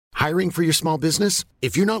Hiring for your small business?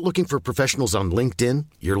 If you're not looking for professionals on LinkedIn,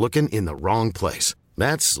 you're looking in the wrong place.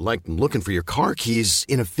 That's like looking for your car keys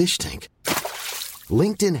in a fish tank.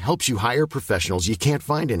 LinkedIn helps you hire professionals you can't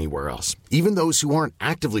find anywhere else, even those who aren't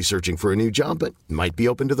actively searching for a new job but might be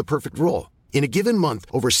open to the perfect role. In a given month,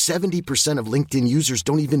 over 70% of LinkedIn users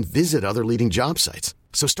don't even visit other leading job sites.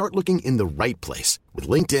 So start looking in the right place. With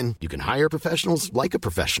LinkedIn, you can hire professionals like a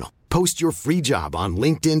professional. Post your free job on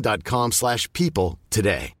linkedin.com/people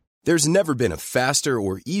today. There's never been a faster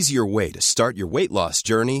or easier way to start your weight loss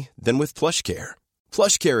journey than with PlushCare.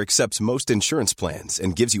 PlushCare accepts most insurance plans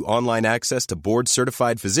and gives you online access to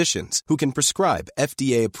board-certified physicians who can prescribe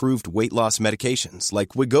FDA-approved weight loss medications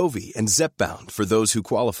like Wegovy and Zepbound for those who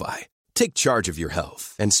qualify. Take charge of your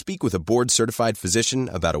health and speak with a board-certified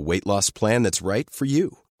physician about a weight loss plan that's right for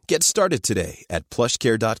you. Get started today at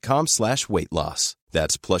plushcare.com/weight loss.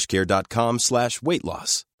 That's plushcare.com/weight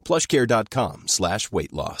loss.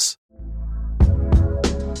 plushcare.com/weight loss.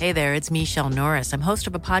 Hey there, it's Michelle Norris. I'm host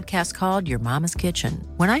of a podcast called Your Mama's Kitchen.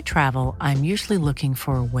 When I travel, I'm usually looking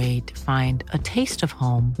for a way to find a taste of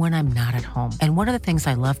home when I'm not at home. And one of the things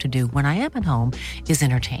I love to do when I am at home is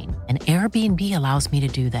entertain. And Airbnb allows me to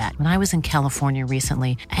do that. When I was in California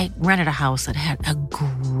recently, I rented a house that had a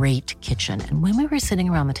great kitchen. And when we were sitting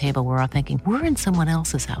around the table, we're all thinking, we're in someone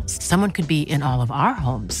else's house. Someone could be in all of our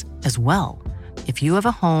homes as well. If you have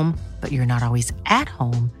a home, but you're not always at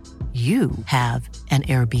home, you have an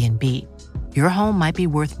Airbnb. Your home might be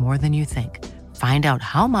worth more than you think. Find out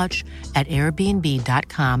how much at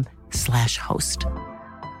airbnb.com/host.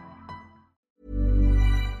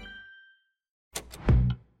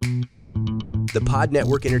 The Pod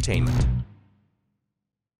Network Entertainment.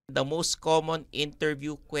 The most common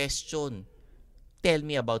interview question. Tell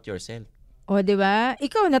me about yourself. O, di ba?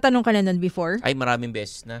 Ikaw, natanong ka na nun before? Ay, maraming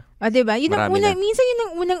beses na. O, di ba? Yun ang Marami unang, na. minsan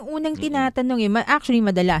yun ang unang tinatanong eh. Actually,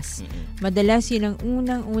 madalas. Madalas yun ang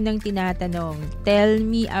unang tinatanong. Tell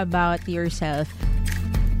me about yourself.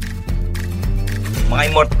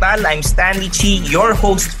 Mga Immortal, I'm Stanley Chi, your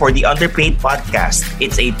host for the Underpaid Podcast.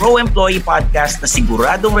 It's a pro-employee podcast na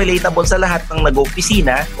siguradong relatable sa lahat ng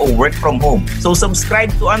nag-opisina o work from home. So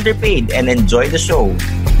subscribe to Underpaid and enjoy the show.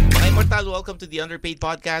 Mga Immortal, welcome to the Underpaid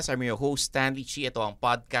Podcast. I'm your host, Stanley Chi. Ito ang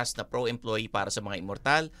podcast na pro-employee para sa mga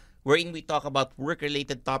Immortal, wherein we talk about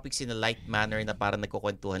work-related topics in a light manner na parang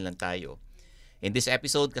nagkukwentuhan lang tayo. In this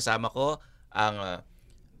episode, kasama ko ang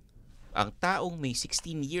taong may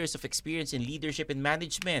 16 years of experience in leadership and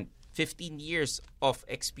management, 15 years of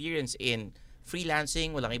experience in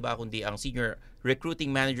freelancing, walang iba kundi ang senior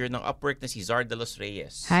recruiting manager ng Upwork na si Zar De Los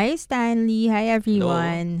Reyes. Hi, Stanley. Hi,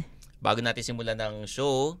 everyone. Hello. Bago natin simulan ng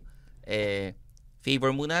show, favor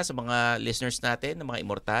muna sa mga listeners natin, ng mga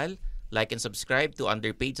Immortal, like and subscribe to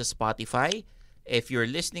Underpaid sa Spotify. If you're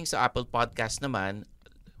listening sa Apple Podcast naman,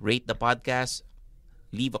 rate the podcast,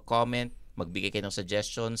 leave a comment, magbigay kayo ng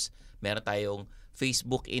suggestions. Meron tayong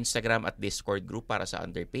Facebook, Instagram at Discord group para sa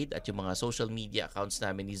Underpaid at yung mga social media accounts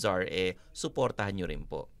namin ni Zar, supportahan nyo rin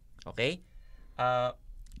po. Okay?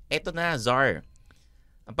 Eto na, Zar.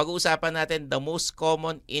 Ang pag-uusapan natin, the most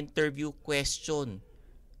common interview question.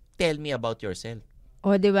 Tell me about yourself.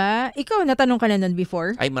 O, di ba? Ikaw, natanong ka na nun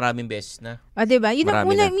before? Ay, maraming beses na. O, di ba? Yun ang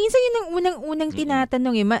Marami na. minsan yun ang unang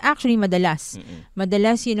tinatanong eh. Actually, madalas.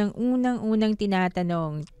 Madalas yun ang unang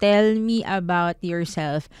tinatanong. Tell me about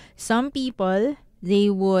yourself. Some people,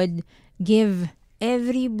 they would give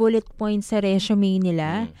every bullet point sa resume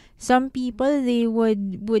nila. Some people, they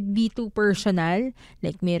would be too personal.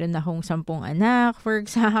 Like, meron akong 10 anak, for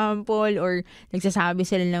example, or nagsasabi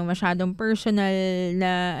sila ng masyadong personal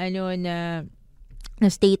na, na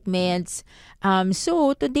statements.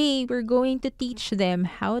 So, today, we're going to teach them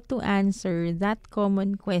how to answer that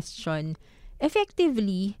common question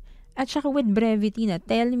effectively at saka with brevity na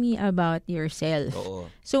tell me about yourself. Oo.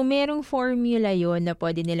 So, merong formula yon na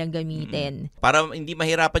pwede nilang gamitin. Para hindi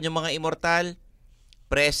mahirapan yung mga Immortal,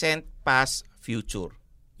 present, past, future.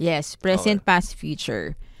 Yes, present, past,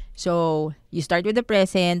 future. So, you start with the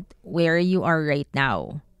present, where you are right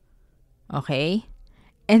now. Okay?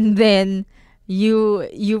 And then, you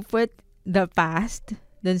put the past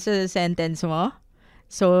dun sa sentence mo.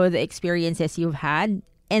 So, the experiences you've had.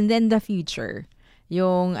 And then the future.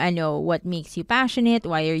 Yung what makes you passionate,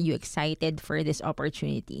 why are you excited for this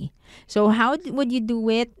opportunity. So how would you do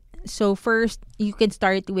it? So first, you can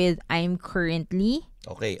start with I'm currently.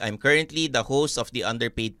 Okay, I'm currently the host of the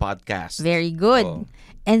Underpaid Podcast. Very good. Oh.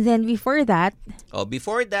 And then before that,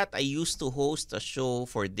 I used to host a show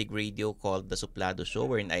for Dig Radio called The Suplado Show,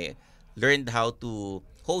 wherein I learned how to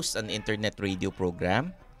host an internet radio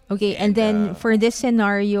program. Okay, and then for this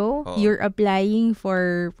scenario, you're applying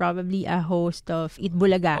for probably a host of Eat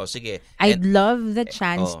Bulaga. Sige. I'd love the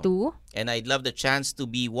chance to. And I'd love the chance to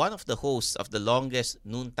be one of the hosts of the longest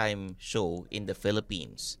noontime show in the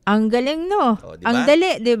Philippines. Ang galing, no? Diba? Ang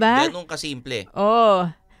dali, di ba? Ganun kasimple.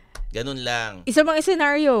 Ganun lang. Isa bang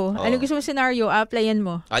scenario? Ano gusto mo scenario? Applyan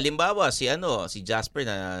mo. Halimbawa, si Jasper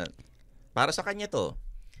na para sa kanya to.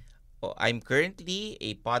 I'm currently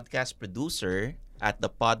a podcast producer at the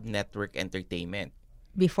Pod Network Entertainment.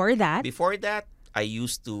 Before that, I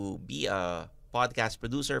used to be a podcast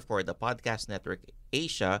producer for the Podcast Network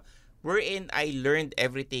Asia, wherein I learned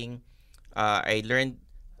everything. I learned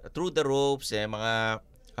through the ropes, mga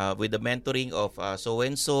with the mentoring of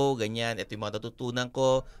so-and-so, ganyan. Ito yung mga natutunan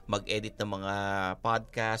ko, mag-edit ng mga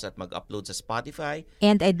podcast at mag-upload sa Spotify.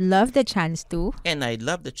 And I'd love the chance to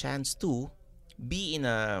be in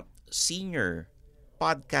a senior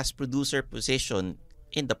podcast producer position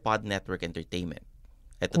in the Pod Network Entertainment.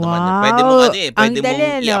 Ito naman, pwede mong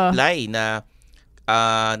i-apply na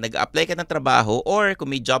nag-apply ka ng trabaho or kung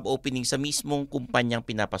may job opening sa mismong kumpanyang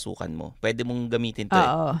pinapasukan mo, pwede mong gamitin to.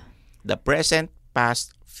 The present,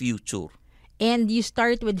 past, future. And you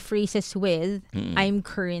start with phrases with, I'm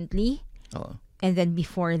currently, and then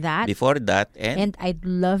before that, and I'd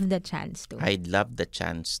love the chance to.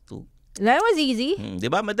 That was easy. Di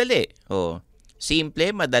ba? Madali. Simple,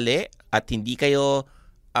 madali, at hindi ka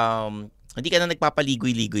na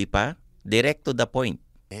nagpapaligoy-ligoy pa. Direct to the point.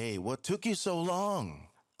 Hey, what took you so long?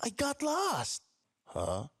 I got lost.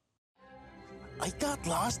 Huh? I got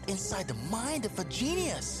lost inside the mind of a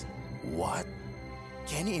genius. What?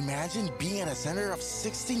 Can you imagine being at the center of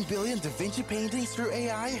 16 billion Da Vinci paintings through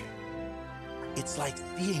AI? It's like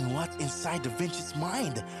seeing what's inside Da Vinci's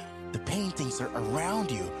mind. The paintings are around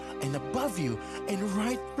you and above you and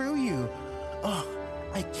right through you. Oh,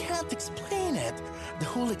 I can't explain it. The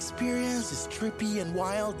whole experience is trippy and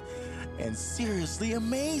wild and seriously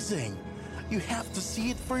amazing. You have to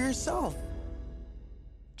see it for yourself.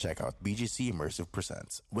 Check out BGC Immersive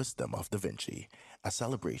Presents Wisdom of Da Vinci, a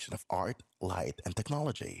celebration of art, light, and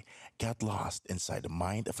technology. Get lost inside the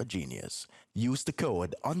mind of a genius. Use the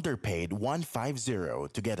code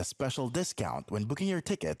UNDERPAID150 to get a special discount when booking your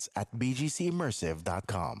tickets at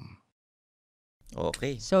bgcimmersive.com.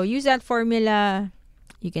 Okay. So use that formula.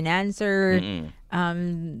 You can answer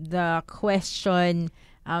the question,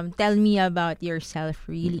 tell me about yourself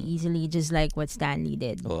really easily, just like what Stanley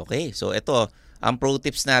did. Okay. So ito, ang pro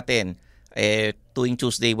tips natin, tuwing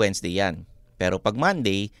Tuesday, Wednesday yan. Pero pag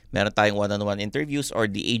Monday, meron tayong one-on-one interviews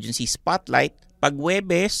or the agency spotlight. Pag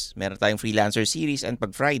Huwebes, meron tayong freelancer series. And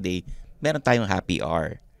pag Friday, meron tayong happy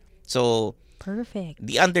hour. So, perfect.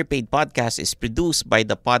 The Underpaid Podcast is produced by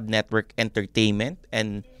the Pod Network Entertainment,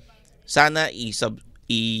 and sana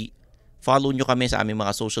i-follow nyo kami sa aming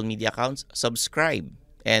mga social media accounts, subscribe,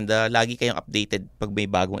 and lagi kayong updated pag may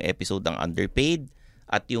bagong episode ng Underpaid.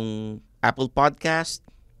 At yung Apple Podcast,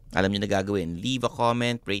 alam nyo na gagawin. Leave a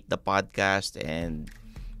comment, rate the podcast, and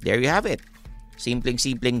there you have it.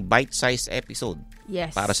 Simpleng bite-sized episode.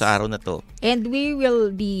 Yes. Para sa araw na to. And we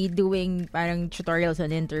will be doing parang tutorials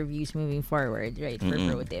and interviews moving forward, right? For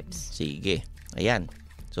pro tips. Sige. Ayan.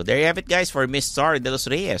 So there you have it, guys. For Miss Sar De Los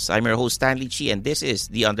Reyes, I'm your host, Stanley Chi, and this is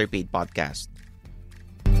the Underpaid Podcast.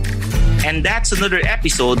 And that's another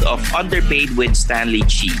episode of Underpaid with Stanley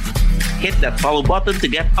Chi. Hit that follow button to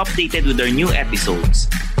get updated with our new episodes.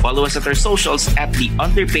 Follow us at our socials at the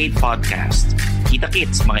Underpaid Podcast.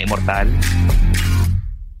 Kita-kits, mga immortal.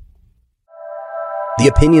 The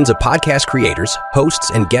opinions of podcast creators,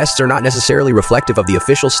 hosts, and guests are not necessarily reflective of the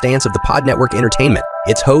official stance of the Pod Network Entertainment,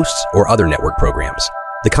 its hosts, or other network programs.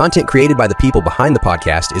 The content created by the people behind the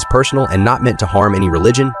podcast is personal and not meant to harm any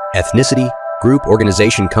religion, ethnicity, group,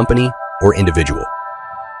 organization, company, or individual.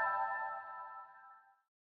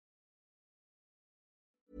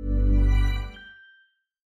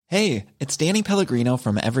 Hey, it's Danny Pellegrino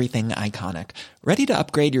from Everything Iconic. Ready to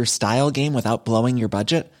upgrade your style game without blowing your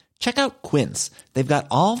budget? Check out Quince. They've got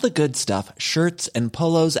all the good stuff, shirts and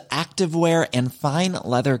polos, activewear, and fine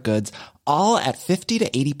leather goods, all at 50 to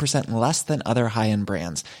 80% less than other high-end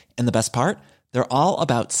brands. And the best part? They're all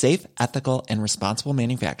about safe, ethical, and responsible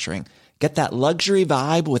manufacturing. Get that luxury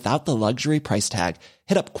vibe without the luxury price tag.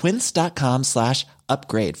 Hit up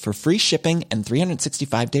quince.com/upgrade for free shipping and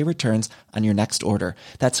 365-day returns on your next order.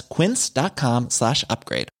 That's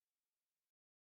quince.com/upgrade.